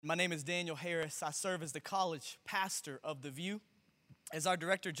My name is Daniel Harris. I serve as the college pastor of The View. As our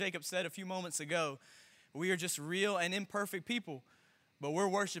director Jacob said a few moments ago, we are just real and imperfect people, but we're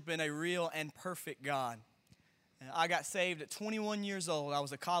worshiping a real and perfect God. I got saved at 21 years old. I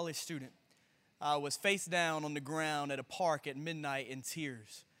was a college student. I was face down on the ground at a park at midnight in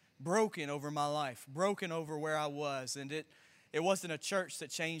tears, broken over my life, broken over where I was. And it wasn't a church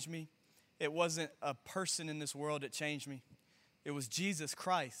that changed me. It wasn't a person in this world that changed me. It was Jesus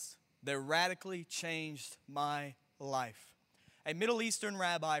Christ that radically changed my life. A Middle Eastern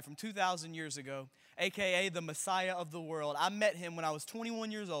rabbi from 2,000 years ago, a.k.a. the Messiah of the world. I met him when I was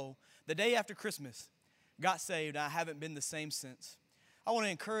 21 years old, the day after Christmas. Got saved, and I haven't been the same since. I want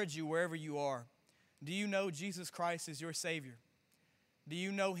to encourage you wherever you are. Do you know Jesus Christ is your Savior? Do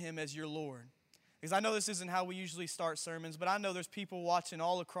you know Him as your Lord? Because I know this isn't how we usually start sermons, but I know there's people watching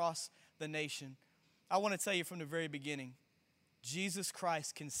all across the nation. I want to tell you from the very beginning, Jesus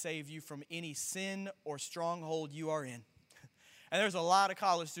Christ can save you from any sin or stronghold you are in. And there's a lot of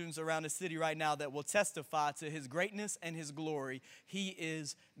college students around the city right now that will testify to His greatness and His glory. He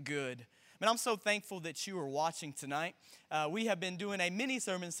is good. Man, I'm so thankful that you are watching tonight. We have been doing a mini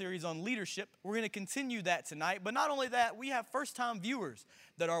sermon series on leadership. We're going to continue that tonight. But not only that, we have first-time viewers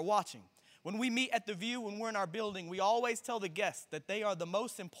that are watching. When we meet at The View, when we're in our building, we always tell the guests that they are the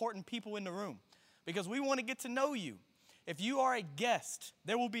most important people in the room because we want to get to know you. If you are a guest,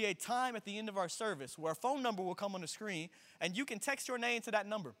 there will be a time at the end of our service where a phone number will come on the screen and you can text your name to that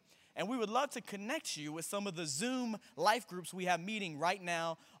number. And we would love to connect you with some of the Zoom life groups we have meeting right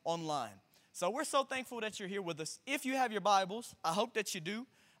now online. So we're so thankful that you're here with us. If you have your Bibles, I hope that you do.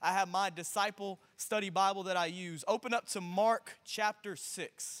 I have my disciple study Bible that I use. Open up to Mark chapter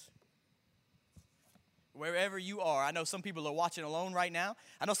 6. Wherever you are. I know some people are watching alone right now.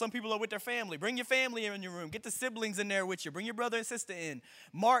 I know some people are with their family. Bring your family in your room. Get the siblings in there with you. Bring your brother and sister in.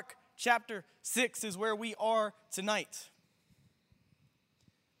 Mark chapter 6 is where we are tonight.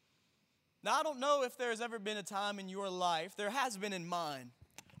 Now, I don't know if there's ever been a time in your life, there has been in mine.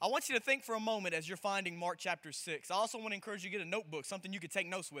 I want you to think for a moment as you're finding Mark chapter 6. I also want to encourage you to get a notebook, something you can take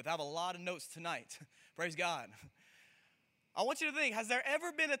notes with. I have a lot of notes tonight. Praise God. I want you to think, has there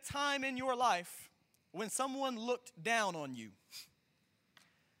ever been a time in your life when someone looked down on you?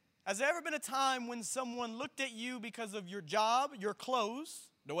 Has there ever been a time when someone looked at you because of your job, your clothes,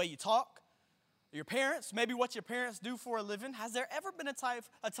 the way you talk, your parents, maybe what your parents do for a living? Has there ever been a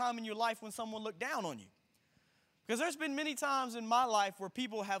time in your life when someone looked down on you? Because there's been many times in my life where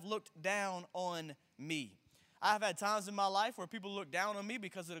people have looked down on me. I've had times in my life where people look down on me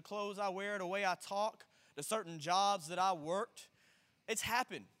because of the clothes I wear, the way I talk, the certain jobs that I worked. It's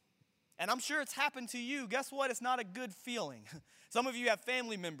happened. And I'm sure it's happened to you. Guess what? It's not a good feeling. Some of you have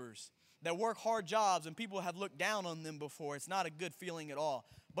family members that work hard jobs and people have looked down on them before. It's not a good feeling at all.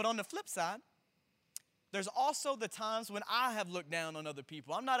 But on the flip side, there's also the times when I have looked down on other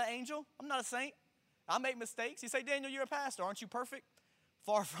people. I'm not an angel. I'm not a saint. I make mistakes. You say, Daniel, you're a pastor. Aren't you perfect?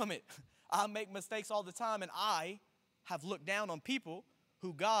 Far from it. I make mistakes all the time, and I have looked down on people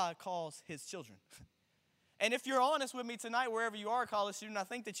who God calls His children. And if you're honest with me tonight, wherever you are, a college student, I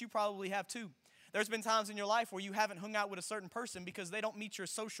think that you probably have too. There's been times in your life where you haven't hung out with a certain person because they don't meet your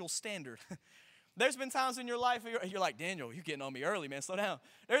social standard. There's been times in your life where you're like, Daniel, you're getting on me early, man, slow down.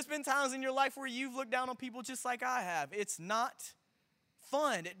 There's been times in your life where you've looked down on people just like I have. It's not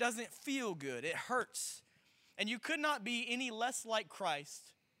fun. It doesn't feel good. It hurts. And you could not be any less like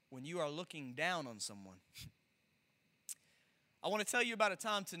Christ when you are looking down on someone. I want to tell you about a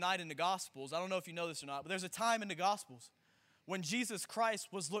time tonight in the Gospels. I don't know if you know this or not, but there's a time in the Gospels when Jesus Christ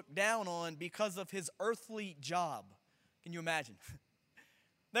was looked down on because of His earthly job. Can you imagine?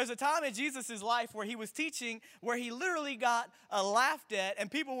 There's a time in Jesus' life where He was teaching, where He literally got laughed at,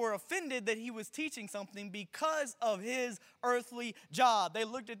 and people were offended that He was teaching something because of His earthly job. They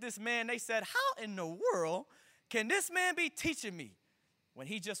looked at this man, they said, how in the world can this man be teaching me when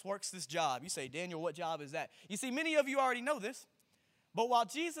he just works this job? You say, Daniel, what job is that? You see, many of you already know this, but while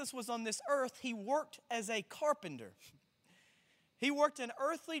Jesus was on this earth, He worked as a carpenter. He worked an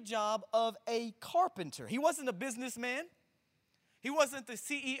earthly job of a carpenter. He wasn't a businessman. He wasn't the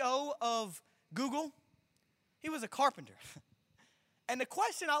CEO of Google. He was a carpenter. And the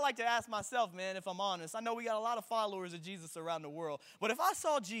question I like to ask myself, man, if I'm honest, I know we got a lot of followers of Jesus around the world, but if I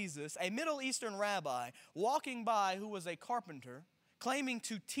saw Jesus, a Middle Eastern rabbi, walking by who was a carpenter, claiming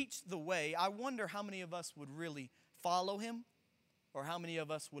to teach the way, I wonder how many of us would really follow Him or how many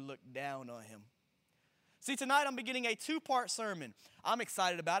of us would look down on Him. See, tonight I'm beginning a two-part sermon. I'm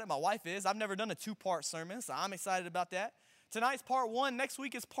excited about it. My wife is. I've never done a two-part sermon, so I'm excited about that. Tonight's part 1. Next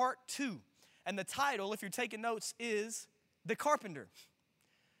week is part 2. And the title, if you're taking notes, is The Carpenter.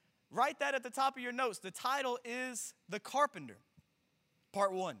 Write that at the top of your notes. The title is The Carpenter,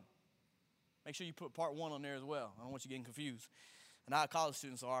 Part 1. Make sure you put Part 1 on there as well. I don't want you getting confused. And how college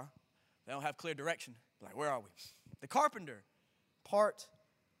students are. They don't have clear direction. Like, where are we? The Carpenter, Part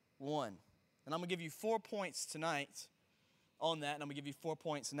 1. And I'm going to give you 4 points tonight on that, and I'm going to give you 4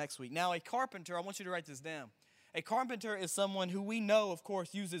 points next week. Now, a carpenter, I want you to write this down. A carpenter is someone who we know, of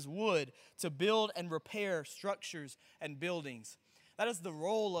course, uses wood to build and repair structures and buildings. That is the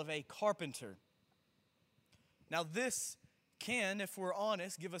role of a carpenter. Now, this can, if we're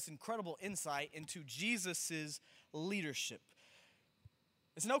honest, give us incredible insight into Jesus' leadership.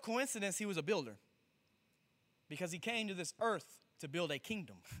 It's no coincidence he was a builder, because he came to this earth to build a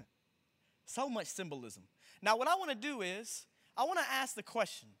kingdom. So much symbolism. Now, what I want to do is, I want to ask the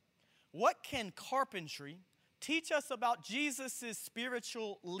question, what can carpentry teach us about Jesus'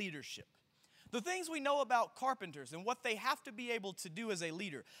 spiritual leadership? The things we know about carpenters and what they have to be able to do as a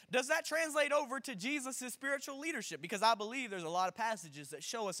leader, does that translate over to Jesus' spiritual leadership? Because I believe there's a lot of passages that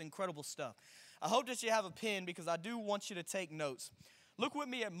show us incredible stuff. I hope that you have a pen, because I do want you to take notes. Look with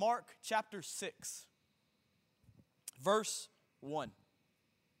me at Mark chapter 6, verse 1.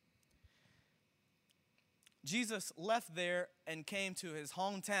 Jesus left there and came to his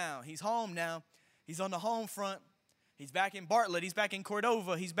hometown. He's home now. He's on the home front. He's back in Bartlett. He's back in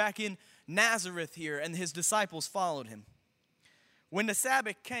Cordova. He's back in Nazareth here, and his disciples followed him. When the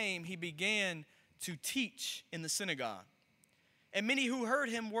Sabbath came, he began to teach in the synagogue. And many who heard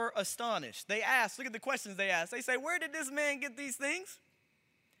him were astonished. They asked, look at the questions they asked. They say, where did this man get these things?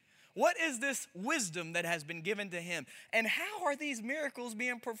 What is this wisdom that has been given to him? And how are these miracles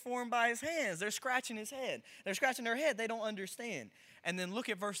being performed by his hands? They're scratching his head. They're scratching their head. They don't understand. And then look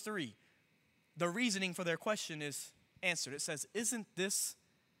at verse 3. The reasoning for their question is answered. It says, isn't this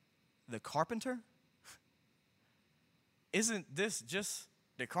the carpenter? Isn't this just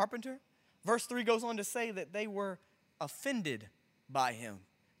the carpenter? Verse 3 goes on to say that they were offended by him.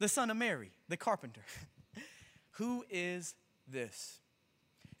 The son of Mary, the carpenter. Who is this?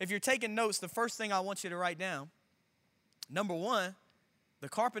 If you're taking notes, the first thing I want you to write down, number one, the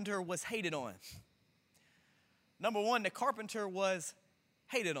carpenter was hated on. Number one, the carpenter was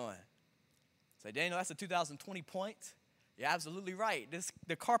hated on. Say, Daniel, that's a 2020 point. You're absolutely right.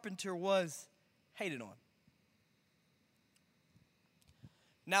 The carpenter was hated on.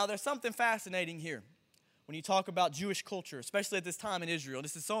 Now, there's something fascinating here when you talk about Jewish culture, especially at this time in Israel.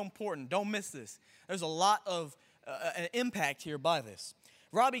 This is so important. Don't miss this. There's a lot of an impact here by this.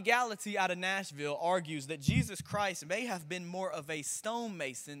 Robbie Gallaty out of Nashville argues that Jesus Christ may have been more of a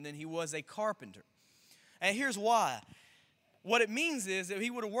stonemason than he was a carpenter. And here's why. What it means is that he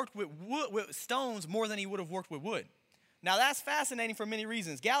would have worked with stones more than he would have worked with wood. Now, that's fascinating for many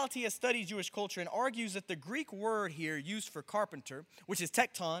reasons. Gallaty has studied Jewish culture and argues that the Greek word here used for carpenter, which is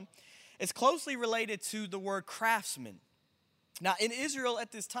tekton, is closely related to the word craftsman. Now, in Israel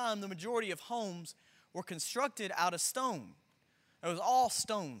at this time, the majority of homes were constructed out of stone. It was all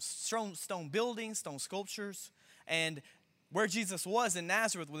stones, stone buildings, stone sculptures. And where Jesus was in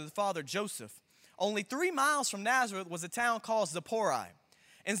Nazareth with his father Joseph, only 3 miles from Nazareth was a town called Zipporah.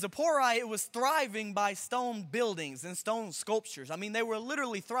 In Zipporah, it was thriving by stone buildings and stone sculptures. I mean, they were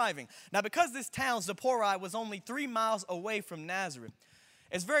literally thriving. Now, because this town, Zipporah, was only 3 miles away from Nazareth,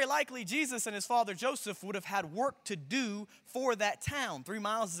 it's very likely Jesus and his father Joseph would have had work to do for that town. 3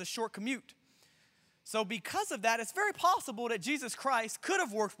 miles is a short commute. So because of that, it's very possible that Jesus Christ could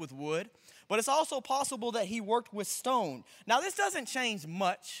have worked with wood, but it's also possible that he worked with stone. Now, this doesn't change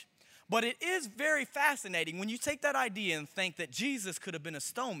much, but it is very fascinating when you take that idea and think that Jesus could have been a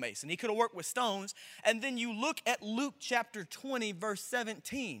stonemason. He could have worked with stones, and then you look at Luke chapter 20, verse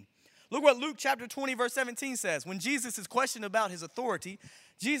 17. Look what Luke chapter 20, verse 17 says. When Jesus is questioned about his authority,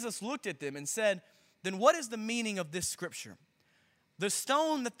 Jesus looked at them and said, then what is the meaning of this scripture? The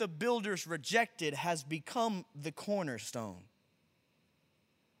stone that the builders rejected has become the cornerstone.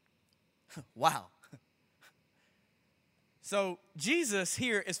 Wow. So Jesus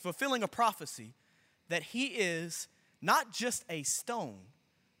here is fulfilling a prophecy that he is not just a stone,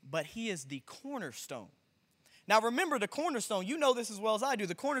 but he is the cornerstone. Now remember, the cornerstone, you know this as well as I do.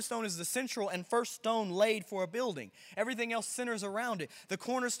 The cornerstone is the central and first stone laid for a building. Everything else centers around it. The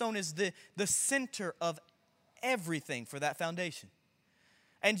cornerstone is the center of everything for that foundation.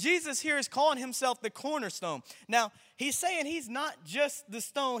 And Jesus here is calling himself the cornerstone. Now, he's saying he's not just the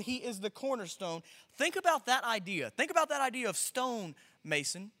stone, he is the cornerstone. Think about that idea. Think about that idea of stone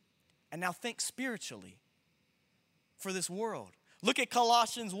mason, and now think spiritually for this world. Look at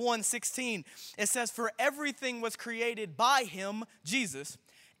Colossians 1:16. It says, for everything was created by him, Jesus,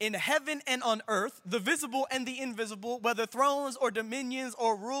 in heaven and on earth, the visible and the invisible, whether thrones or dominions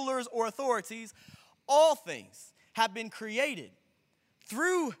or rulers or authorities, all things have been created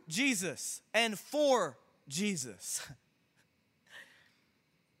through Jesus and for Jesus.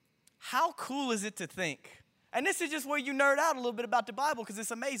 How cool is it to think, and this is just where you nerd out a little bit about the Bible because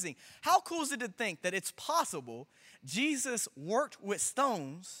it's amazing. How cool is it to think that it's possible Jesus worked with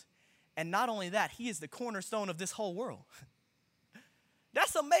stones, and not only that, he is the cornerstone of this whole world.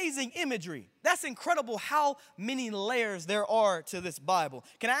 That's amazing imagery. That's incredible how many layers there are to this Bible.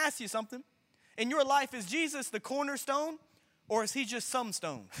 Can I ask you something? In your life, is Jesus the cornerstone or is he just some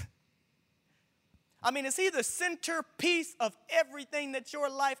stone? I mean, is he the centerpiece of everything that your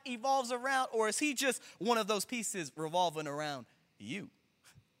life evolves around, or is he just one of those pieces revolving around you?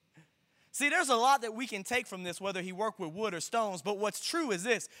 See, there's a lot that we can take from this, whether he worked with wood or stones, but what's true is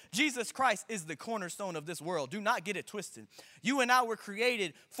this: Jesus Christ is the cornerstone of this world. Do not get it twisted. You and I were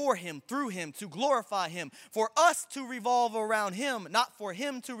created for him, through him, to glorify him, for us to revolve around him, not for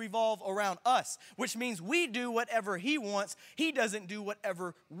him to revolve around us, which means we do whatever he wants. He doesn't do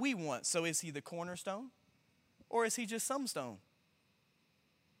whatever we want. So is he the cornerstone, or is he just some stone?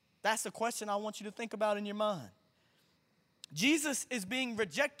 That's the question I want you to think about in your mind. Jesus is being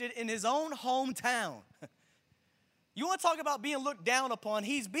rejected in his own hometown. You want to talk about being looked down upon?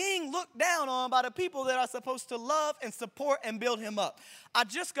 He's being looked down on by the people that are supposed to love and support and build him up. I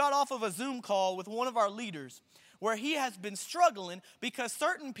just got off of a Zoom call with one of our leaders where he has been struggling because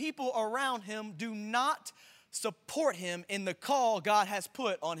certain people around him do not support him in the call God has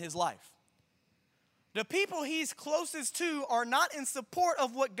put on his life. The people he's closest to are not in support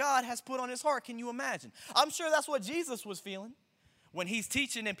of what God has put on his heart. Can you imagine? I'm sure that's what Jesus was feeling when he's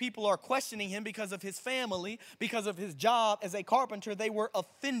teaching and people are questioning him because of his family, because of his job as a carpenter. They were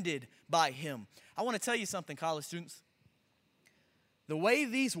offended by him. I want to tell you something, college students. The way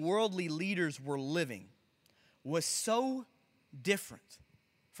these worldly leaders were living was so different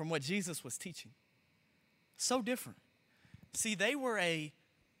from what Jesus was teaching. So different. See, they were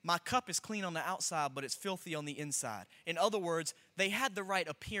my cup is clean on the outside, but it's filthy on the inside. In other words, they had the right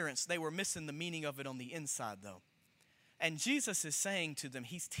appearance. They were missing the meaning of it on the inside, though. And Jesus is saying to them,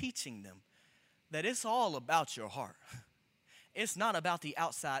 he's teaching them that it's all about your heart. It's not about the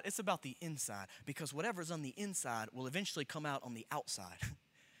outside. It's about the inside, because whatever's on the inside will eventually come out on the outside.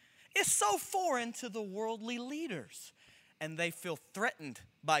 It's so foreign to the worldly leaders, and they feel threatened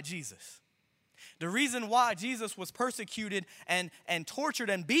by Jesus. The reason why Jesus was persecuted and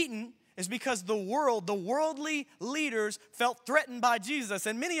tortured and beaten is because the worldly leaders felt threatened by Jesus.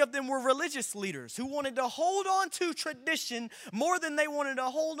 And many of them were religious leaders who wanted to hold on to tradition more than they wanted to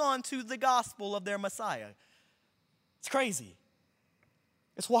hold on to the gospel of their Messiah. It's crazy.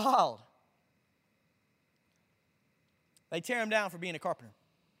 It's wild. They tear him down for being a carpenter.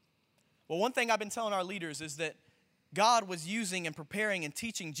 Well, one thing I've been telling our leaders is that God was using and preparing and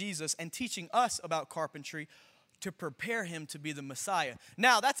teaching Jesus and teaching us about carpentry to prepare him to be the Messiah.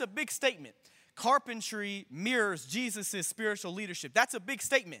 Now, that's a big statement. Carpentry mirrors Jesus' spiritual leadership. That's a big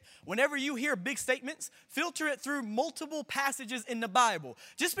statement. Whenever you hear big statements, filter it through multiple passages in the Bible.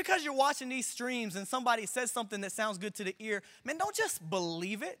 Just because you're watching these streams and somebody says something that sounds good to the ear, man, don't just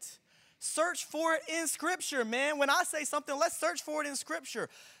believe it. Search for it in Scripture, man. When I say something, let's search for it in Scripture.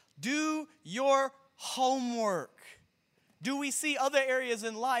 Do your homework. Do we see other areas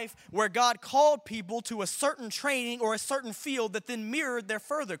in life where God called people to a certain training or a certain field that then mirrored their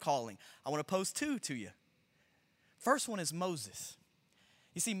further calling? I want to pose two to you. First one is Moses.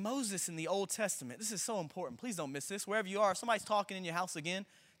 You see, Moses in the Old Testament, this is so important. Please don't miss this. Wherever you are, if somebody's talking in your house again,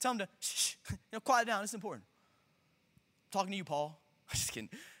 tell them to shh, quiet down. It's important. I'm talking to you, Paul. I'm just kidding.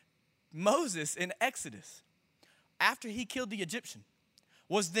 Moses in Exodus, after he killed the Egyptian,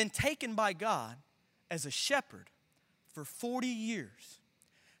 was then taken by God as a shepherd for 40 years.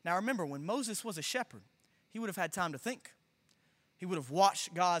 Now remember, when Moses was a shepherd, he would have had time to think. He would have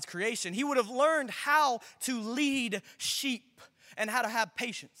watched God's creation. He would have learned how to lead sheep and how to have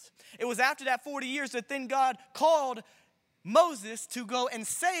patience. It was after that 40 years that then God called Moses to go and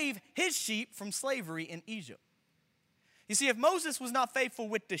save his sheep from slavery in Egypt. You see, if Moses was not faithful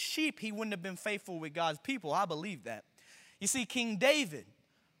with the sheep, he wouldn't have been faithful with God's people. I believe that. You see, King David,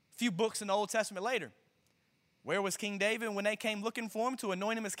 a few books in the Old Testament later, where was King David when they came looking for him to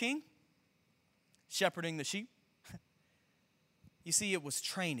anoint him as king? Shepherding the sheep. You see, it was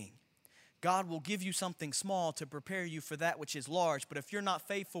training. God will give you something small to prepare you for that which is large. But if you're not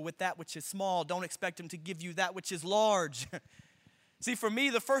faithful with that which is small, don't expect him to give you that which is large. See, for me,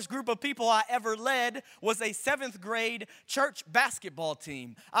 the first group of people I ever led was a 7th grade church basketball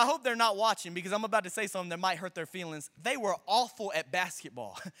team. I hope they're not watching because I'm about to say something that might hurt their feelings. They were awful at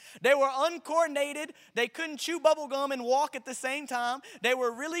basketball. They were uncoordinated. They couldn't chew bubble gum and walk at the same time. They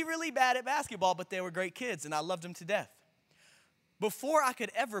were really, really bad at basketball, but they were great kids, and I loved them to death. Before I could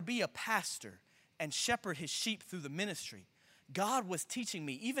ever be a pastor and shepherd his sheep through the ministry, God was teaching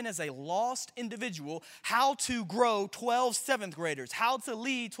me, even as a lost individual, how to grow 12 7th graders, how to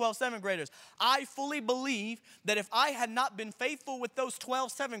lead 12 7th graders. I fully believe that if I had not been faithful with those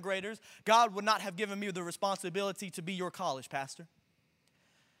 12 7th graders, God would not have given me the responsibility to be your college pastor.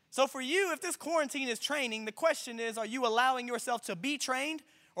 So for you, if this quarantine is training, the question is, are you allowing yourself to be trained,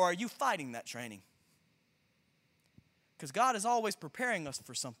 or are you fighting that training? Because God is always preparing us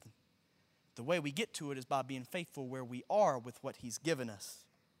for something. The way we get to it is by being faithful where we are with what he's given us.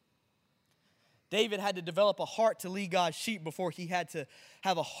 David had to develop a heart to lead God's sheep before he had to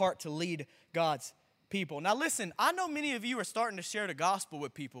have a heart to lead God's people. Now listen, I know many of you are starting to share the gospel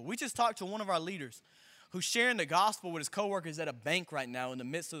with people. We just talked to one of our leaders who's sharing the gospel with his coworkers at a bank right now in the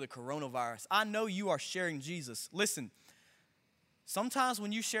midst of the coronavirus. I know you are sharing Jesus. Listen, sometimes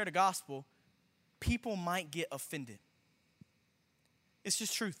when you share the gospel, people might get offended. It's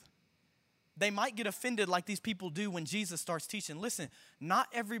just truth. They might get offended like these people do when Jesus starts teaching. Listen, not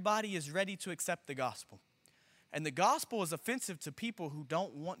everybody is ready to accept the gospel. And the gospel is offensive to people who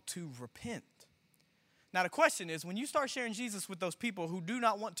don't want to repent. Now the question is, when you start sharing Jesus with those people who do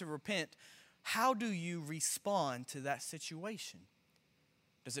not want to repent, how do you respond to that situation?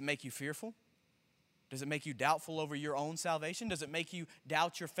 Does it make you fearful? Does it make you doubtful over your own salvation? Does it make you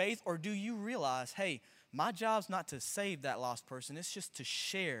doubt your faith? Or do you realize, hey, my job's not to save that lost person. It's just to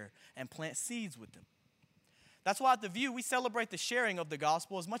share and plant seeds with them. That's why at The View, we celebrate the sharing of the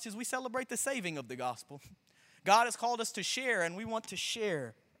gospel as much as we celebrate the saving of the gospel. God has called us to share, and we want to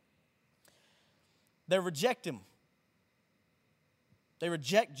share. They reject him. They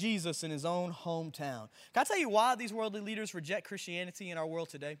reject Jesus in his own hometown. Can I tell you why these worldly leaders reject Christianity in our world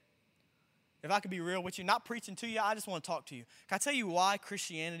today? If I could be real with you, not preaching to you, I just want to talk to you. Can I tell you why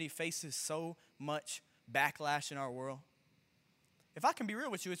Christianity faces so much backlash in our world? If I can be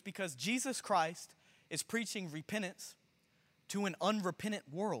real with you, it's because Jesus Christ is preaching repentance to an unrepentant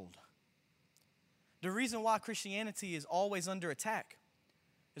world. The reason why Christianity is always under attack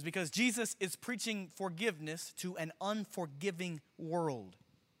is because Jesus is preaching forgiveness to an unforgiving world.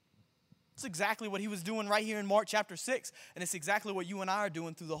 It's exactly what he was doing right here in Mark chapter 6, and it's exactly what you and I are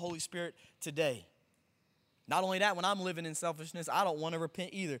doing through the Holy Spirit today. Not only that, when I'm living in selfishness, I don't want to repent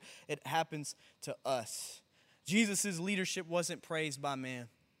either. It happens to us. Jesus' leadership wasn't praised by man.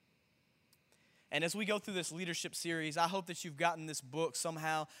 And as we go through this leadership series, I hope that you've gotten this book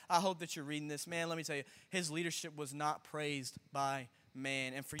somehow. I hope that you're reading this. Man, let me tell you, his leadership was not praised by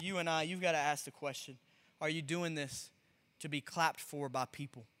man. And for you and I, you've got to ask the question, are you doing this to be clapped for by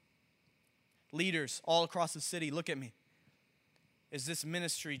people? Leaders all across the city, look at me. Is this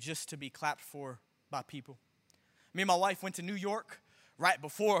ministry just to be clapped for by people? Me and my wife went to New York right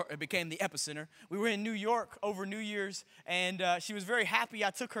before it became the epicenter. We were in New York over New Year's, and she was very happy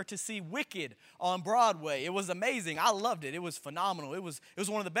I took her to see Wicked on Broadway. It was amazing. I loved it. It was phenomenal. It was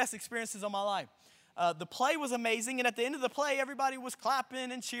one of the best experiences of my life. The play was amazing, and at the end of the play, everybody was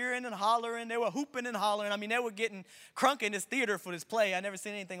clapping and cheering and hollering. They were hooping and hollering. I mean, they were getting crunk in this theater for this play. I never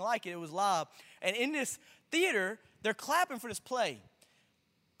seen anything like it. It was live. And in this theater, they're clapping for this play.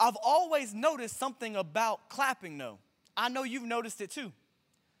 I've always noticed something about clapping, though. I know you've noticed it too.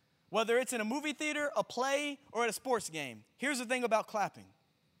 Whether it's in a movie theater, a play, or at a sports game, here's the thing about clapping.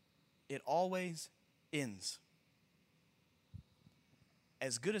 It always ends.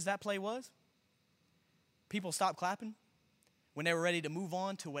 As good as that play was, people stopped clapping when they were ready to move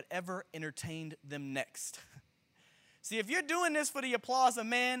on to whatever entertained them next. See, if you're doing this for the applause of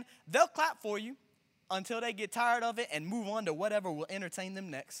man, they'll clap for you until they get tired of it and move on to whatever will entertain them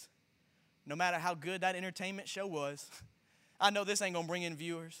next. No matter how good that entertainment show was. I know this ain't gonna bring in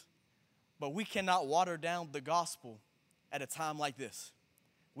viewers, but we cannot water down the gospel at a time like this.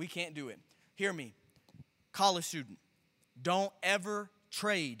 We can't do it. Hear me, college student, don't ever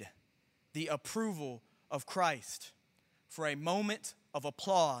trade the approval of Christ for a moment of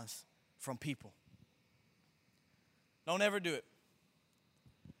applause from people. Don't ever do it.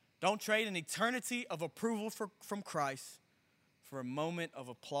 Don't trade an eternity of approval from Christ for a moment of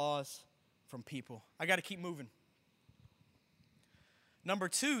applause from people. I got to keep moving. Number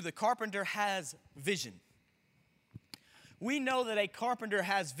 2, the carpenter has vision. We know that a carpenter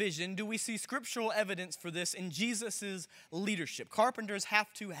has vision. Do we see scriptural evidence for this in Jesus' leadership? Carpenters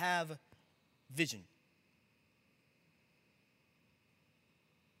have to have vision.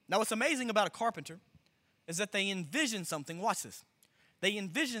 Now, what's amazing about a carpenter is that they envision something. Watch this. They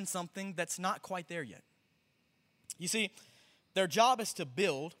envision something that's not quite there yet. You see, their job is to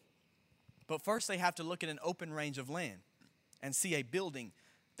build, but first they have to look at an open range of land and see a building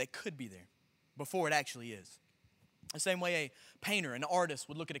that could be there before it actually is. The same way a painter, an artist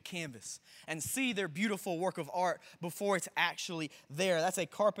would look at a canvas and see their beautiful work of art before it's actually there. That's a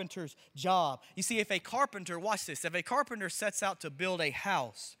carpenter's job. You see, if a carpenter, watch this, if a carpenter sets out to build a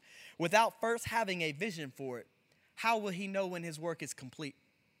house without first having a vision for it, how will he know when his work is complete?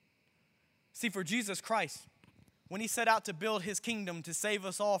 See, for Jesus Christ, when he set out to build his kingdom to save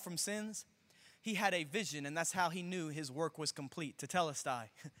us all from sins, he had a vision, and that's how he knew his work was complete. Tetelestai,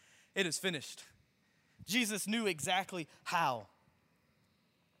 it is finished. Jesus knew exactly how.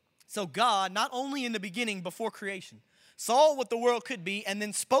 So God, not only in the beginning before creation, saw what the world could be and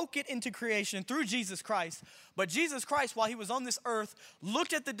then spoke it into creation through Jesus Christ, but Jesus Christ, while he was on this earth,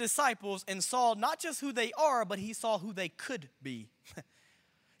 looked at the disciples and saw not just who they are, but he saw who they could be.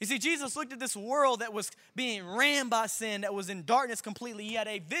 You see, Jesus looked at this world that was being ran by sin, that was in darkness completely. He had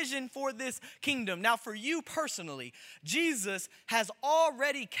a vision for this kingdom. Now, for you personally, Jesus has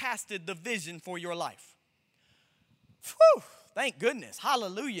already casted the vision for your life. Whew, thank goodness.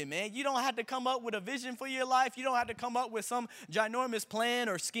 Hallelujah, man. You don't have to come up with a vision for your life. You don't have to come up with some ginormous plan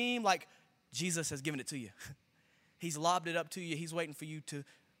or scheme. Like, Jesus has given it to you. He's lobbed it up to you. He's waiting for you to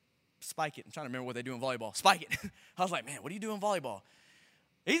spike it. I'm trying to remember what they do in volleyball. Spike it. I was like, man, what do you do in volleyball?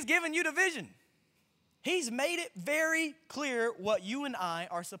 He's given you the vision. He's made it very clear what you and I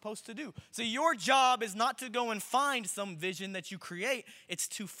are supposed to do. So your job is not to go and find some vision that you create. It's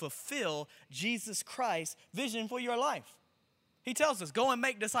to fulfill Jesus Christ's vision for your life. He tells us, go and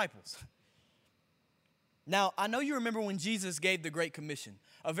make disciples. Now, I know you remember when Jesus gave the Great Commission,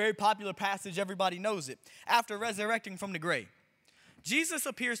 a very popular passage, everybody knows it. After resurrecting from the grave, Jesus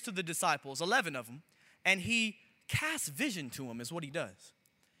appears to the disciples, 11 of them, and he casts vision to them is what he does.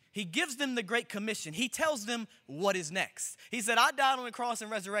 He gives them the Great Commission. He tells them what is next. He said, I died on the cross and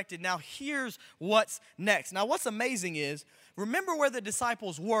resurrected. Now here's what's next. Now what's amazing is, remember where the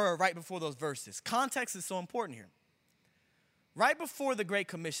disciples were right before those verses. Context is so important here. Right before the Great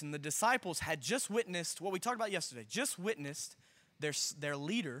Commission, the disciples had just witnessed what we talked about yesterday, just witnessed their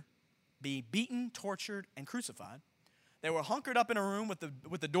leader be beaten, tortured, and crucified. They were hunkered up in a room with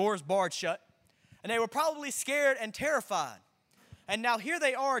the doors barred shut, and they were probably scared and terrified. And now here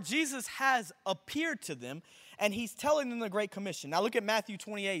they are. Jesus has appeared to them, and he's telling them the Great Commission. Now look at Matthew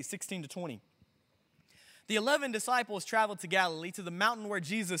 28, 16 to 20. The 11 disciples traveled to Galilee, to the mountain where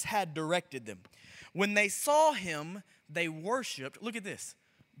Jesus had directed them. When they saw him, they worshiped. Look at this.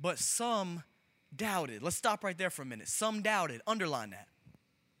 But some doubted. Let's stop right there for a minute. Some doubted. Underline that.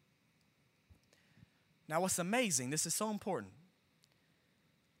 Now what's amazing, this is so important.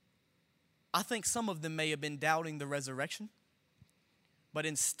 I think some of them may have been doubting the resurrection. But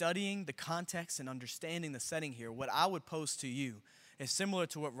in studying the context and understanding the setting here, what I would pose to you is similar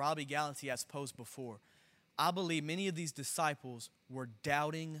to what Robbie Gallaty has posed before. I believe many of these disciples were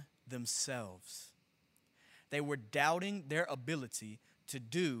doubting themselves. They were doubting their ability to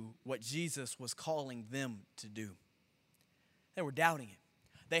do what Jesus was calling them to do. They were doubting it.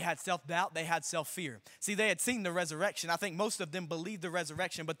 They had self-doubt. They had self-fear. See, they had seen the resurrection. I think most of them believed the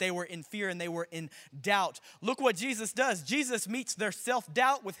resurrection, but they were in fear and they were in doubt. Look what Jesus does. Jesus meets their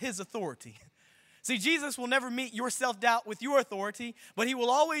self-doubt with his authority. See, Jesus will never meet your self-doubt with your authority, but he will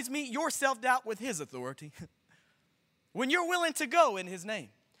always meet your self-doubt with his authority. When you're willing to go in his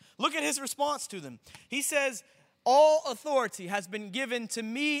name. Look at his response to them. He says, all authority has been given to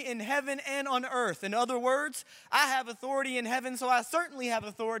me in heaven and on earth. In other words, I have authority in heaven, so I certainly have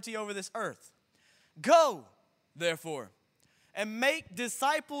authority over this earth. Go, therefore, and make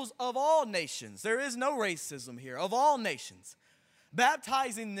disciples of all nations. There is no racism here, of all nations.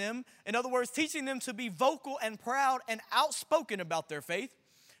 Baptizing them, in other words, teaching them to be vocal and proud and outspoken about their faith,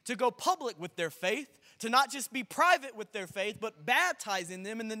 to go public with their faith, to not just be private with their faith, but baptizing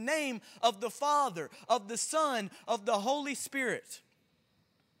them in the name of the Father, of the Son, of the Holy Spirit.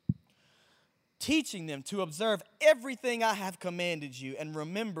 Teaching them to observe everything I have commanded you. And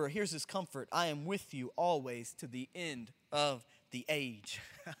remember, here's his comfort, I am with you always to the end of the age.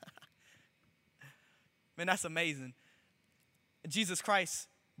 Man, that's amazing. Jesus Christ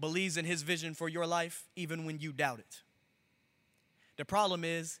believes in his vision for your life even when you doubt it. The problem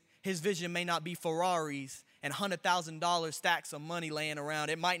is, his vision may not be Ferraris and $100,000 stacks of money laying around.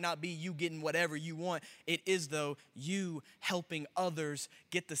 It might not be you getting whatever you want. It is, though, you helping others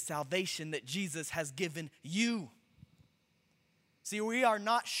get the salvation that Jesus has given you. See, we are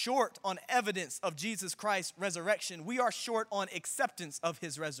not short on evidence of Jesus Christ's resurrection. We are short on acceptance of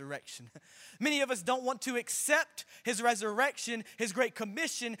his resurrection. Many of us don't want to accept his resurrection, his great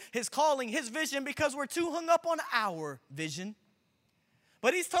commission, his calling, his vision, because we're too hung up on our vision.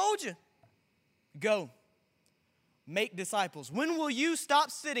 But he's told you, go. Make disciples. When will you stop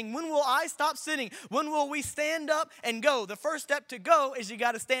sitting? When will I stop sitting? When will we stand up and go? The first step to go is you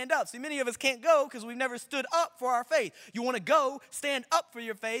got to stand up. See, many of us can't go because we've never stood up for our faith. You want to go, stand up for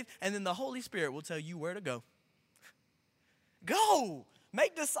your faith, and then the Holy Spirit will tell you where to go. Go.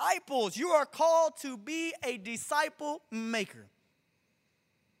 Make disciples. You are called to be a disciple maker.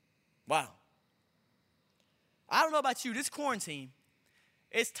 Wow. I don't know about you. This quarantine,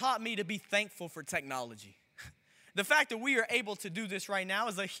 it's taught me to be thankful for technology. The fact that we are able to do this right now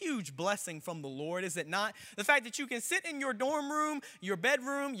is a huge blessing from the Lord, is it not? The fact that you can sit in your dorm room, your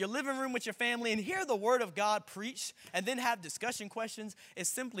bedroom, your living room with your family and hear the word of God preached and then have discussion questions is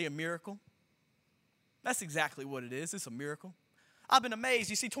simply a miracle. That's exactly what it is. It's a miracle. I've been amazed.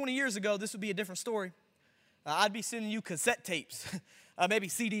 You see, 20 years ago, this would be a different story. I'd be sending you cassette tapes, maybe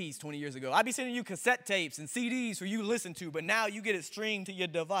CDs 20 years ago. I'd be sending you cassette tapes and CDs for you to listen to, but now you get it streamed to your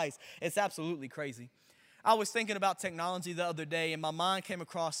device. It's absolutely crazy. I was thinking about technology the other day, and my mind came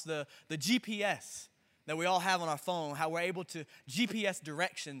across the GPS that we all have on our phone, how we're able to GPS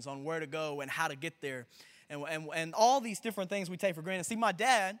directions on where to go and how to get there, and all these different things we take for granted. See, my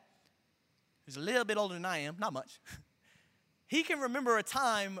dad, who's a little bit older than I am, not much, he can remember a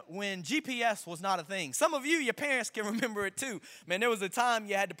time when GPS was not a thing. Some of you, your parents can remember it too. Man, there was a time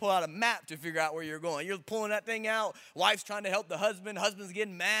you had to pull out a map to figure out where you're going. You're pulling that thing out. Wife's trying to help the husband. Husband's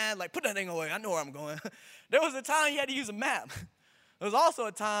getting mad. Like, put that thing away. I know where I'm going. There was a time you had to use a map. There was also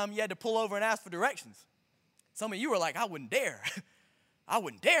a time you had to pull over and ask for directions. Some of you were like, I wouldn't dare. I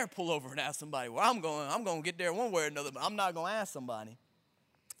wouldn't dare pull over and ask somebody where I'm going. I'm going to get there one way or another, but I'm not going to ask somebody.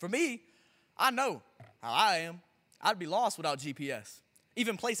 For me, I know how I am. I'd be lost without GPS.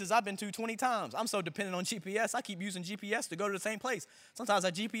 Even places I've been to 20 times. I'm so dependent on GPS, I keep using GPS to go to the same place. Sometimes I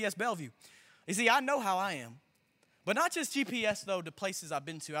GPS Bellevue. You see, I know how I am. But not just GPS, though, to places I've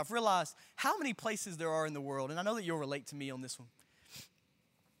been to. I've realized how many places there are in the world, and I know that you'll relate to me on this one.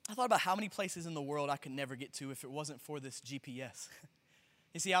 I thought about how many places in the world I could never get to if it wasn't for this GPS.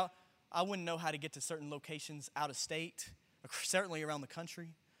 You see, I wouldn't know how to get to certain locations out of state, or certainly around the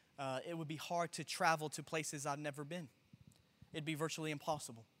country. It would be hard to travel to places I've never been. It'd be virtually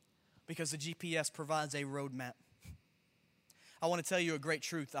impossible because the GPS provides a roadmap. I want to tell you a great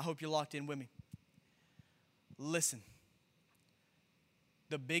truth. I hope you're locked in with me. Listen,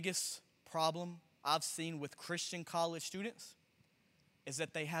 the biggest problem I've seen with Christian college students is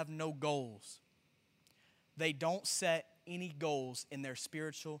that they have no goals. They don't set any goals in their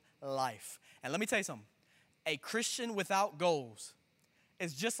spiritual life. And let me tell you something. A Christian without goals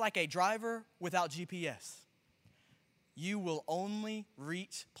is just like a driver without GPS. You will only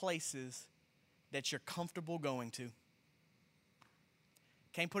reach places that you're comfortable going to.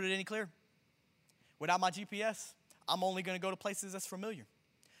 Can't put it any clearer. Without my GPS, I'm only going to go to places that's familiar.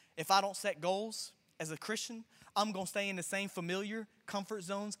 If I don't set goals as a Christian, I'm going to stay in the same familiar comfort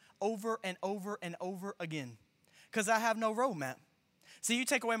zones over and over and over again because I have no roadmap. See, you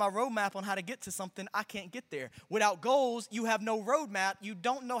take away my roadmap on how to get to something, I can't get there. Without goals, you have no roadmap. You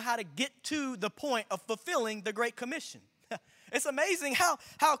don't know how to get to the point of fulfilling the Great Commission. It's amazing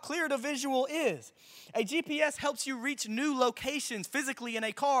how clear the visual is. A GPS helps you reach new locations physically in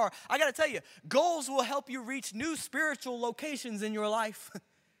a car. I got to tell you, goals will help you reach new spiritual locations in your life.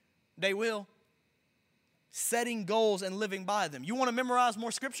 They will. Setting goals and living by them. You want to memorize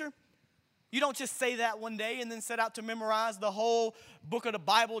more scripture? You don't just say that one day and then set out to memorize the whole book of the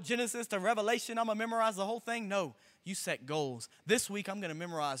Bible, Genesis to Revelation. I'm going to memorize the whole thing. No, you set goals. This week, I'm going to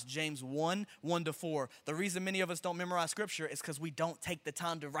memorize James 1:1-4. The reason many of us don't memorize scripture is because we don't take the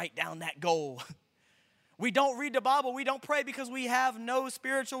time to write down that goal. We don't read the Bible. We don't pray because we have no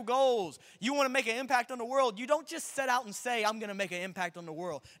spiritual goals. You want to make an impact on the world. You don't just set out and say, I'm going to make an impact on the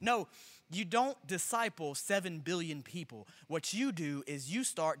world. No, you don't disciple 7 billion people. What you do is you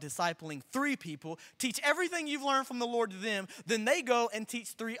start discipling 3 people, teach everything you've learned from the Lord to them, then they go and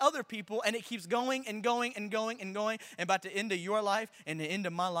teach 3 other people, and it keeps going and going and going and going. And by the end of your life and the end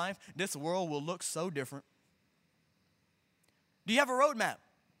of my life, this world will look so different. Do you have a roadmap?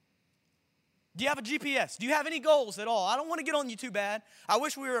 Do you have a GPS? Do you have any goals at all? I don't want to get on you too bad. I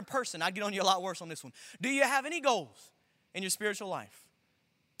wish we were in person. I'd get on you a lot worse on this one. Do you have any goals in your spiritual life?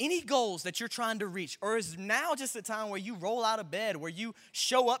 Any goals that you're trying to reach? Or is now just a time where you roll out of bed, where you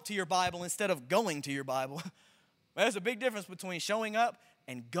show up to your Bible instead of going to your Bible? There's a big difference between showing up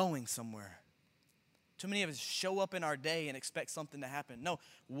and going somewhere. Too many of us show up in our day and expect something to happen. No,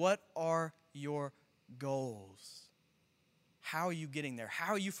 what are your goals? How are you getting there?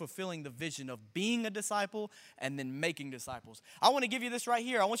 How are you fulfilling the vision of being a disciple and then making disciples? I want to give you this right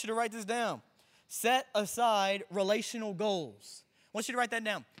here. I want you to write this down. Set aside relational goals. I want you to write that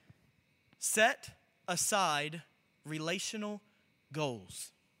down. Set aside relational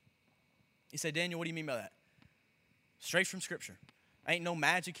goals. You say, Daniel, what do you mean by that? Straight from Scripture. Ain't no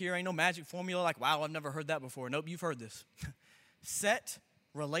magic here. Ain't no magic formula like, wow, I've never heard that before. Nope, you've heard this. Set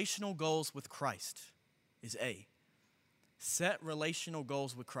relational goals with Christ is A. Set relational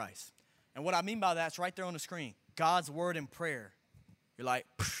goals with Christ. And what I mean by that is right there on the screen. God's word and prayer. You're like,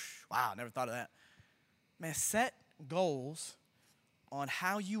 wow, never thought of that. Man, set goals on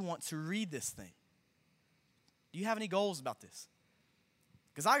how you want to read this thing. Do you have any goals about this?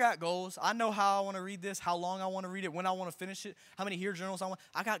 Because I got goals. I know how I want to read this, how long I want to read it, when I want to finish it, how many Hear journals I want.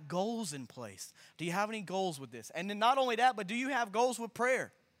 I got goals in place. Do you have any goals with this? And then not only that, but do you have goals with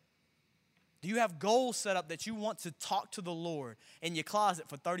prayer? Do you have goals set up that you want to talk to the Lord in your closet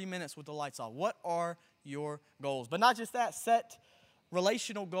for 30 minutes with the lights off? What are your goals? But not just that, set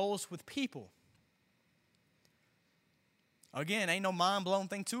relational goals with people. Again, ain't no mind-blowing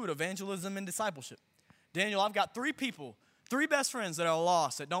thing to it, evangelism and discipleship. Daniel, I've got 3 people, 3 best friends that are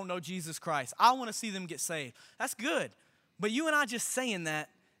lost, that don't know Jesus Christ. I want to see them get saved. That's good. But you and I just saying that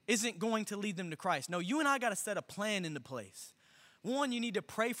isn't going to lead them to Christ. No, you and I got to set a plan into place. 1, you need to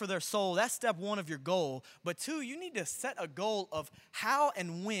pray for their soul. That's step 1 of your goal. But 2, you need to set a goal of how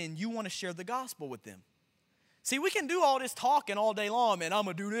and when you want to share the gospel with them. See, we can do all this talking all day long, man. I'm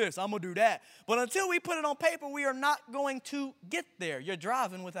going to do this, I'm going to do that. But until we put it on paper, we are not going to get there. You're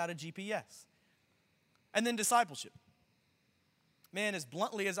driving without a GPS. And then discipleship. Man, as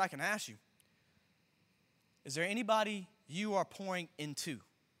bluntly as I can ask you, is there anybody you are pouring into?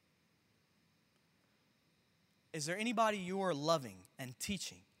 Is there anybody you are loving and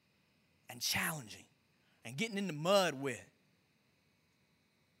teaching and challenging and getting in the mud with?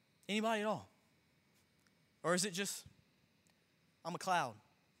 Anybody at all? Or is it just, I'm a cloud.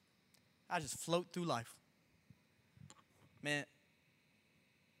 I just float through life. Man,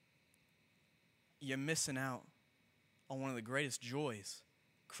 you're missing out on one of the greatest joys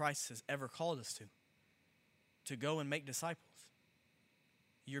Christ has ever called us to go and make disciples.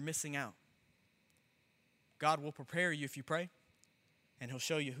 You're missing out. God will prepare you if you pray, and he'll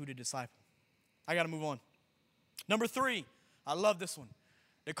show you who to disciple. I got to move on. Number 3, I love this one.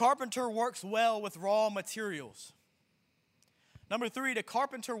 The carpenter works well with raw materials. Number 3, the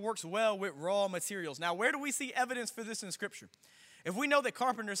carpenter works well with raw materials. Now, where do we see evidence for this in Scripture? If we know that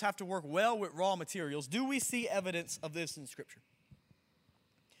carpenters have to work well with raw materials, do we see evidence of this in Scripture?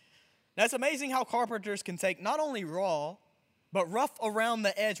 Now, it's amazing how carpenters can take not only raw, but rough around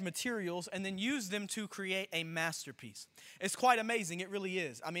the edge materials and then use them to create a masterpiece. It's quite amazing. It really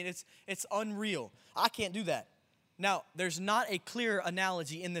is. I mean, it's unreal. I can't do that. Now, there's not a clear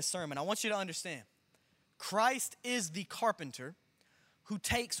analogy in this sermon. I want you to understand. Christ is the carpenter who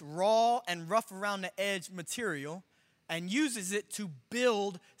takes raw and rough around the edge material and uses it to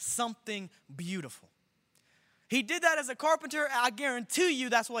build something beautiful. He did that as a carpenter. I guarantee you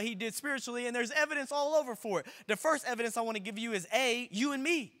that's what he did spiritually, and there's evidence all over for it. The first evidence I want to give you is A, you and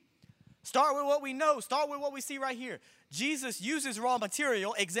me. Start with what we know. Start with what we see right here. Jesus uses raw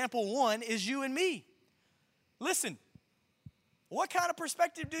material. Example 1 is you and me. Listen, what kind of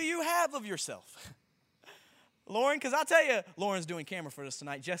perspective do you have of yourself? Lauren, because I tell you, Lauren's doing camera for us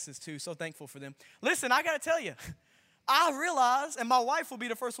tonight. Jess is too, so thankful for them. Listen, I got to tell you, I realize, and my wife will be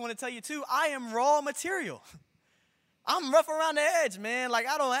the first one to tell you too, I am raw material. I'm rough around the edge, man. Like,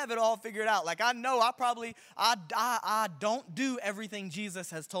 I don't have it all figured out. Like, I know I don't do everything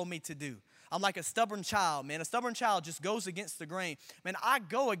Jesus has told me to do. I'm like a stubborn child, man. A stubborn child just goes against the grain. Man, I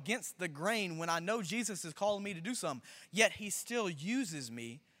go against the grain when I know Jesus is calling me to do something. Yet he still uses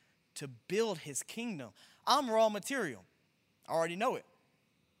me to build his kingdom. I'm raw material. I already know it.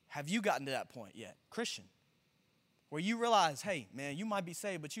 Have you gotten to that point yet, Christian? Where you realize, hey, man, you might be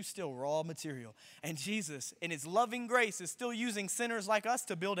saved, but you still raw material. And Jesus, in his loving grace, is still using sinners like us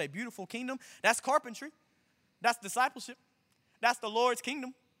to build a beautiful kingdom. That's carpentry. That's discipleship. That's the Lord's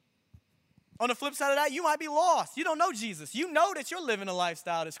kingdom. On the flip side of that, you might be lost. You don't know Jesus. You know that you're living a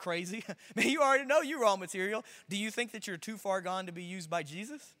lifestyle that's crazy. Man, you already know you're raw material. Do you think that you're too far gone to be used by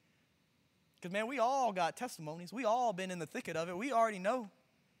Jesus? Because, man, we all got testimonies. We all been in the thicket of it. We already know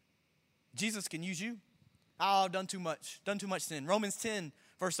Jesus can use you. Oh, done too much sin. Romans 10,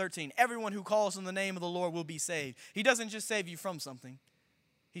 verse 13. Everyone who calls on the name of the Lord will be saved. He doesn't just save you from something.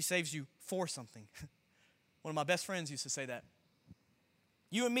 He saves you for something. One of my best friends used to say that.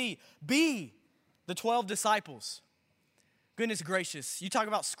 You and me, be the 12 disciples. Goodness gracious, you talk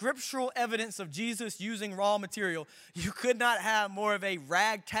about scriptural evidence of Jesus using raw material. You could not have more of a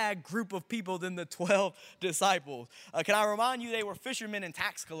ragtag group of people than the 12 disciples. Can I remind you they were fishermen and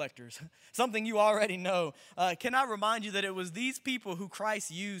tax collectors? Something you already know. Can I remind you that it was these people who Christ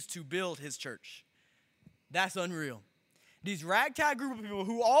used to build his church? That's unreal. These ragtag group of people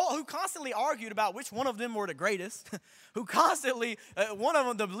who constantly argued about which one of them were the greatest, who constantly, one of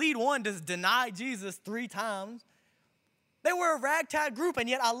them, the lead one, just denied Jesus 3 times. They were a ragtag group, and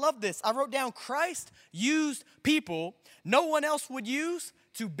yet I love this. I wrote down Christ used people no one else would use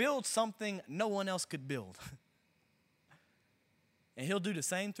to build something no one else could build. And he'll do the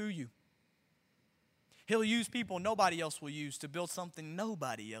same through you. He'll use people nobody else will use to build something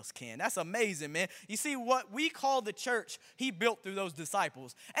nobody else can. That's amazing, man. You see, what we call the church, he built through those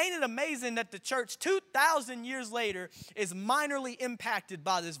disciples. Ain't it amazing that the church 2,000 years later is minorly impacted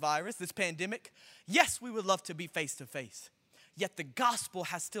by this virus, this pandemic? Yes, we would love to be face to face. Yet the gospel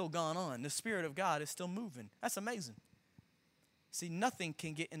has still gone on. The Spirit of God is still moving. That's amazing. See, nothing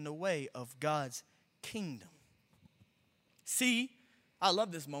can get in the way of God's kingdom. See, I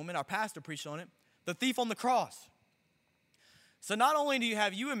love this moment. Our pastor preached on it. The thief on the cross. So not only do you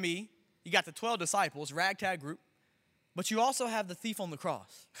have you and me, you got the 12 disciples, ragtag group, but you also have the thief on the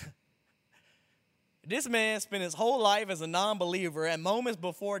cross. This man spent his whole life as a non-believer, and moments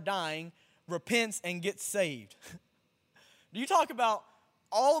before dying, repents and gets saved. You talk about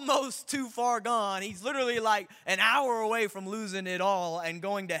almost too far gone. He's literally like an hour away from losing it all and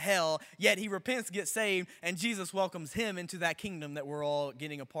going to hell, yet he repents, gets saved, and Jesus welcomes him into that kingdom that we're all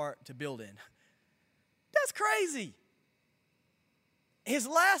getting a part to build in. That's crazy. His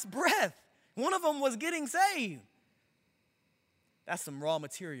last breath, one of them was getting saved. That's some raw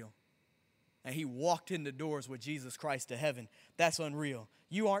material. And he walked in the doors with Jesus Christ to heaven. That's unreal.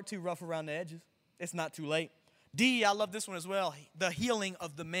 You aren't too rough around the edges. It's not too late. D, I love this one as well. The healing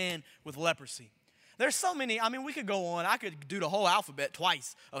of the man with leprosy. There's so many. I mean, we could go on. I could do the whole alphabet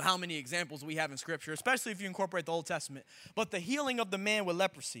twice of how many examples we have in Scripture, especially if you incorporate the Old Testament. But the healing of the man with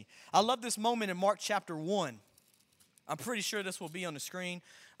leprosy. I love this moment in Mark chapter 1. I'm pretty sure this will be on the screen.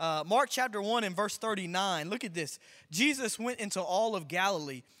 Mark chapter 1 and verse 39. Look at this. Jesus went into all of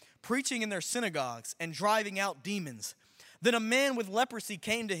Galilee, preaching in their synagogues and driving out demons. Then a man with leprosy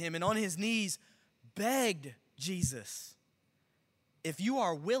came to him and on his knees begged Jesus, "If you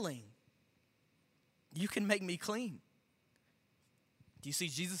are willing, you can make me clean." Do you see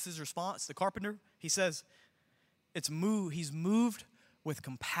Jesus' response? The carpenter, he says, he's moved with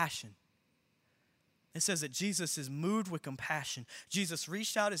compassion. It says that Jesus is moved with compassion. Jesus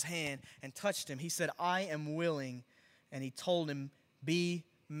reached out his hand and touched him. He said, "I am willing." And he told him, "Be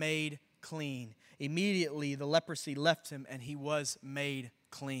made clean." Immediately, the leprosy left him and he was made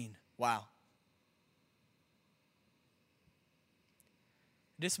clean. Wow.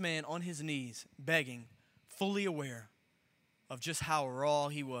 This man on his knees, begging, fully aware of just how raw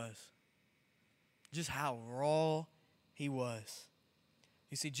he was. Just how raw he was.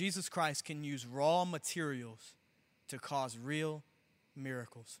 You see, Jesus Christ can use raw materials to cause real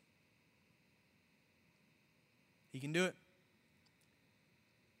miracles. He can do it.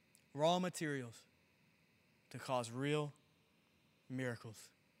 Raw materials to cause real miracles.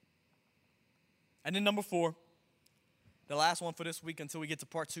 And then number 4, the last one for this week until we get to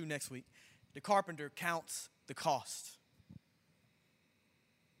part 2 next week. The carpenter counts the cost.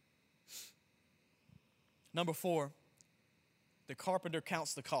 Number 4, the carpenter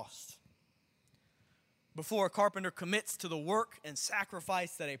counts the cost. Before a carpenter commits to the work and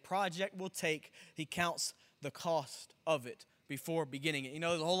sacrifice that a project will take, he counts the cost of it before beginning it. You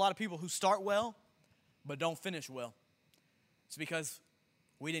know, there's a whole lot of people who start well, but don't finish well. It's because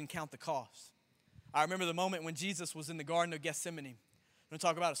we didn't count the cost. I remember the moment when Jesus was in the Garden of Gethsemane. I'm going to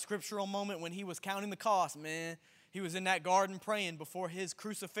talk about a scriptural moment when he was counting the cost, man. He was in that garden praying before his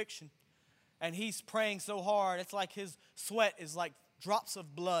crucifixion. And he's praying so hard, it's like his sweat is like drops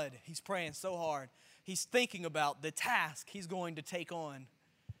of blood. He's praying so hard. He's thinking about the task he's going to take on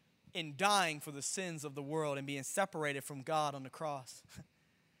in dying for the sins of the world and being separated from God on the cross.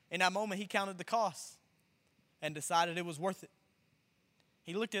 In that moment, he counted the cost and decided it was worth it.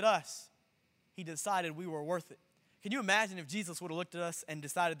 He looked at us. He decided we were worth it. Can you imagine if Jesus would have looked at us and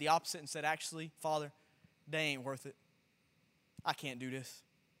decided the opposite and said, "Actually, Father, they ain't worth it. I can't do this."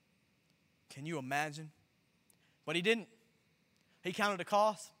 Can you imagine? But he didn't. He counted the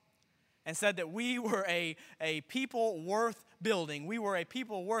cost and said that we were a people worth building. We were a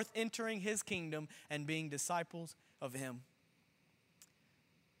people worth entering his kingdom and being disciples of him.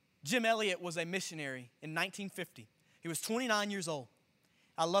 Jim Elliot was a missionary in 1950. He was 29 years old.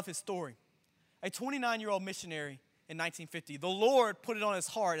 I love his story. a 29-year-old missionary in 1950. The Lord put it on his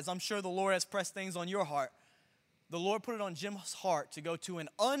heart, as I'm sure the Lord has pressed things on your heart. The Lord put it on Jim's heart to go to an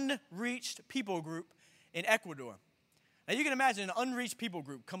unreached people group in Ecuador. Now you can imagine an unreached people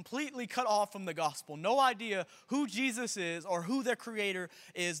group, completely cut off from the gospel. No idea who Jesus is or who their creator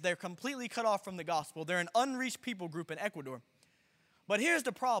is. They're completely cut off from the gospel. They're an unreached people group in Ecuador. But here's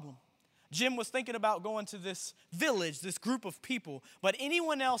the problem. Jim was thinking about going to this village, this group of people, but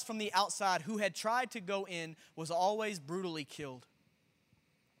anyone else from the outside who had tried to go in was always brutally killed.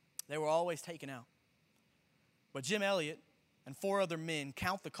 They were always taken out. But Jim Elliott and 4 other men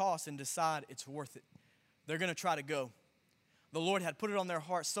count the cost and decide it's worth it. They're going to try to go. The Lord had put it on their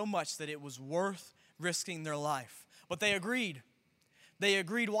heart so much that it was worth risking their life. But they agreed. They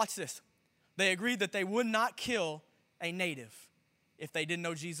agreed, watch this. They agreed that they would not kill a native if they didn't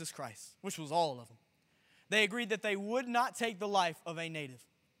know Jesus Christ, which was all of them. They agreed that they would not take the life of a native.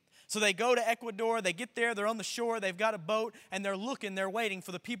 So they go to Ecuador, they get there, they're on the shore, they've got a boat, and they're waiting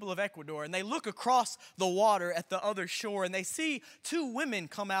for the people of Ecuador. And they look across the water at the other shore, and they see 2 women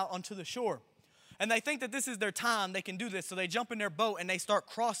come out onto the shore. And they think that this is their time, they can do this. So they jump in their boat, and they start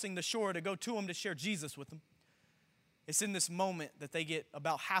crossing the shore to go to them to share Jesus with them. It's in this moment that they get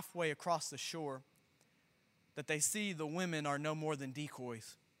about halfway across the shore that they see the women are no more than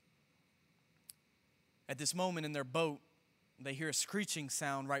decoys. At this moment in their boat, they hear a screeching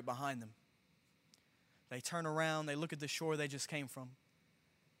sound right behind them. They turn around, they look at the shore they just came from,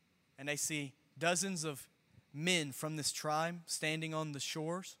 and they see dozens of men from this tribe standing on the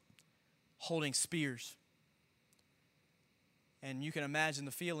shores holding spears. And you can imagine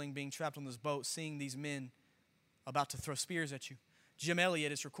the feeling being trapped on this boat, seeing these men about to throw spears at you. Jim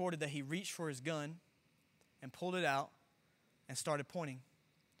Elliott, it's recorded that he reached for his gun and pulled it out and started pointing.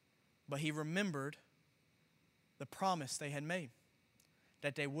 But he remembered the promise they had made,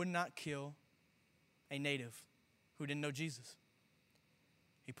 that they would not kill a native who didn't know Jesus.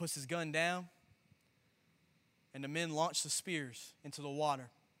 He puts his gun down, and the men launched the spears into the water.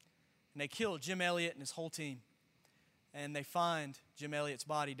 And they killed Jim Elliott and his whole team. And they find Jim Elliott's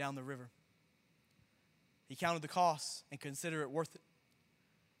body down the river. He counted the costs and considered it worth it.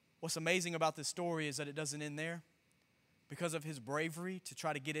 What's amazing about this story is that it doesn't end there. Because of his bravery to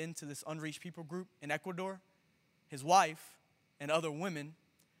try to get into this unreached people group in Ecuador, his wife and other women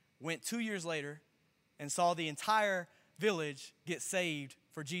went 2 years later and saw the entire village get saved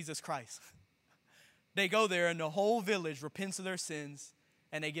for Jesus Christ. They go there and the whole village repents of their sins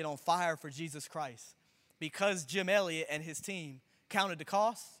and they get on fire for Jesus Christ because Jim Elliott and his team counted the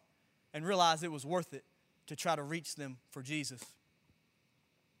cost and realized it was worth it to try to reach them for Jesus.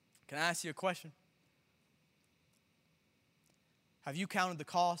 Can I ask you a question? Have you counted the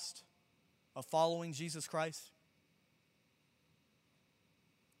cost of following Jesus Christ?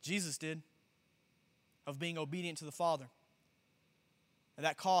 Jesus did, of being obedient to the Father. And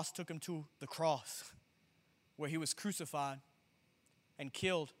that cost took him to the cross, where he was crucified and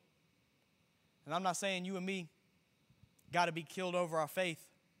killed. And I'm not saying you and me got to be killed over our faith,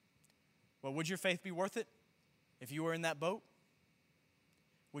 but would your faith be worth it if you were in that boat?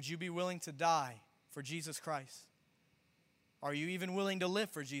 Would you be willing to die for Jesus Christ? Are you even willing to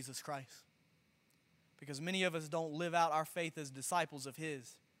live for Jesus Christ? Because many of us don't live out our faith as disciples of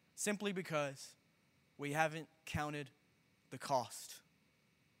his simply because we haven't counted the cost.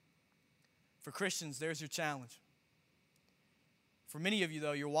 For Christians, there's your challenge. For many of you,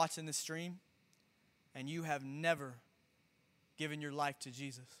 though, you're watching this stream and you have never given your life to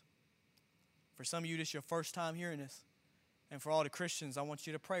Jesus. For some of you, this is your first time hearing this. And for all the Christians, I want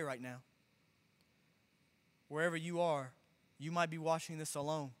you to pray right now. Wherever you are, you might be watching this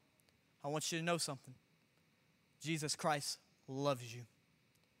alone. I want you to know something. Jesus Christ loves you.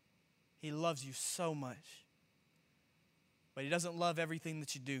 He loves you so much. But he doesn't love everything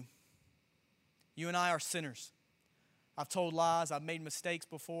that you do. You and I are sinners. I've told lies. I've made mistakes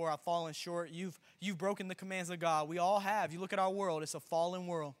before. I've fallen short. You've broken the commands of God. We all have. You look at our world. It's a fallen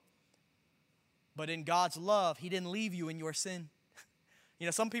world. But in God's love, he didn't leave you in your sin. You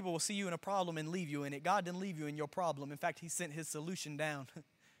know, some people will see you in a problem and leave you in it. God didn't leave you in your problem. In fact, he sent his solution down.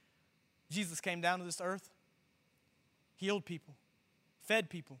 Jesus came down to this earth, healed people, fed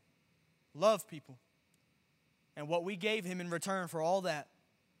people, loved people. And what we gave him in return for all that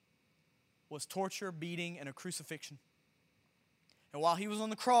was torture, beating, and a crucifixion. And while he was on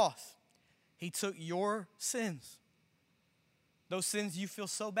the cross, he took your sins. Those sins you feel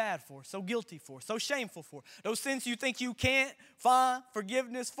so bad for, so guilty for, so shameful for. Those sins you think you can't find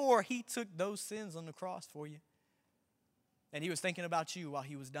forgiveness for. He took those sins on the cross for you. And he was thinking about you while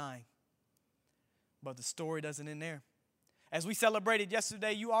he was dying. But the story doesn't end there. As we celebrated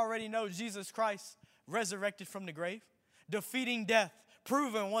yesterday, you already know Jesus Christ resurrected from the grave, defeating death,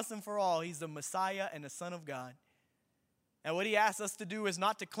 proven once and for all he's the Messiah and the Son of God. And what he asks us to do is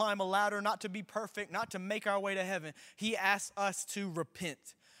not to climb a ladder, not to be perfect, not to make our way to heaven. He asks us to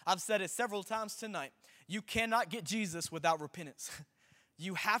repent. I've said it several times tonight. You cannot get Jesus without repentance.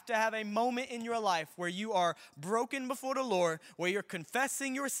 You have to have a moment in your life where you are broken before the Lord, where you're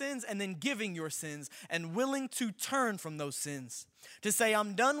confessing your sins and then giving your sins and willing to turn from those sins. To say,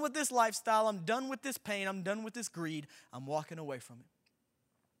 I'm done with this lifestyle, I'm done with this pain, I'm done with this greed, I'm walking away from it.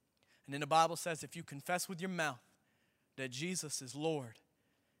 And then the Bible says if you confess with your mouth that Jesus is Lord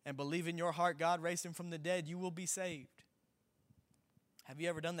and believe in your heart God raised him from the dead, you will be saved. Have you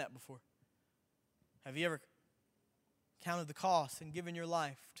ever done that before? Have you ever counted the cost and given your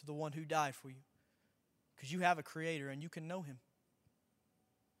life to the one who died for you? Because you have a creator and you can know him.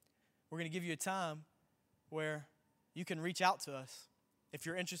 We're going to give you a time where you can reach out to us if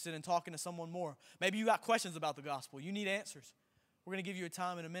you're interested in talking to someone more. Maybe you got questions about the gospel. You need answers. We're going to give you a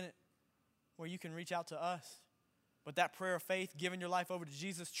time in a minute where you can reach out to us. But that prayer of faith, giving your life over to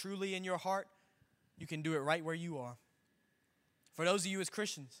Jesus truly in your heart, you can do it right where you are. For those of you as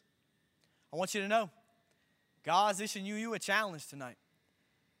Christians, I want you to know God's issuing you a challenge tonight.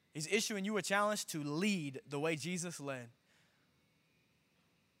 He's issuing you a challenge to lead the way Jesus led.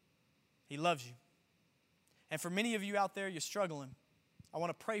 He loves you. And for many of you out there, you're struggling. I want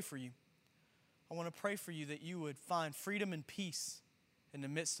to pray for you. I want to pray for you that you would find freedom and peace in the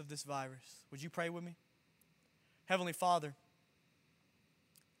midst of this virus. Would you pray with me? Heavenly Father,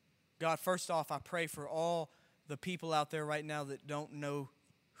 God, first off, I pray for all the people out there right now that don't know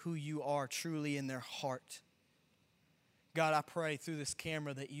who you are truly in their heart. God, I pray through this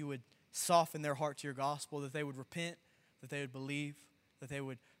camera that you would soften their heart to your gospel, that they would repent, that they would believe, that they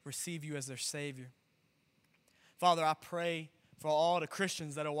would receive you as their Savior. Father, I pray for all the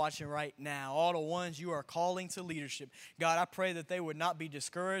Christians that are watching right now, all the ones you are calling to leadership. God, I pray that they would not be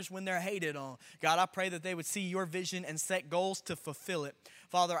discouraged when they're hated on. God, I pray that they would see your vision and set goals to fulfill it.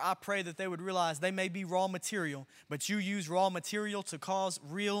 Father, I pray that they would realize they may be raw material, but you use raw material to cause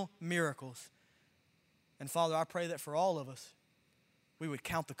real miracles. And Father, I pray that for all of us, we would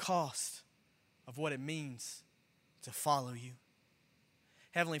count the cost of what it means to follow you.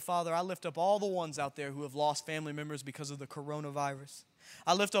 Heavenly Father, I lift up all the ones out there who have lost family members because of the coronavirus.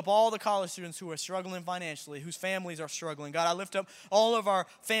 I lift up all the college students who are struggling financially, whose families are struggling. God, I lift up all of our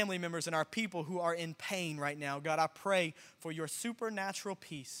family members and our people who are in pain right now. God, I pray for your supernatural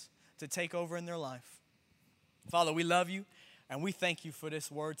peace to take over in their life. Father, we love you and we thank you for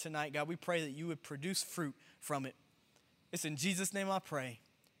this word tonight. God, we pray that you would produce fruit from it. It's in Jesus' name I pray.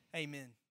 Amen.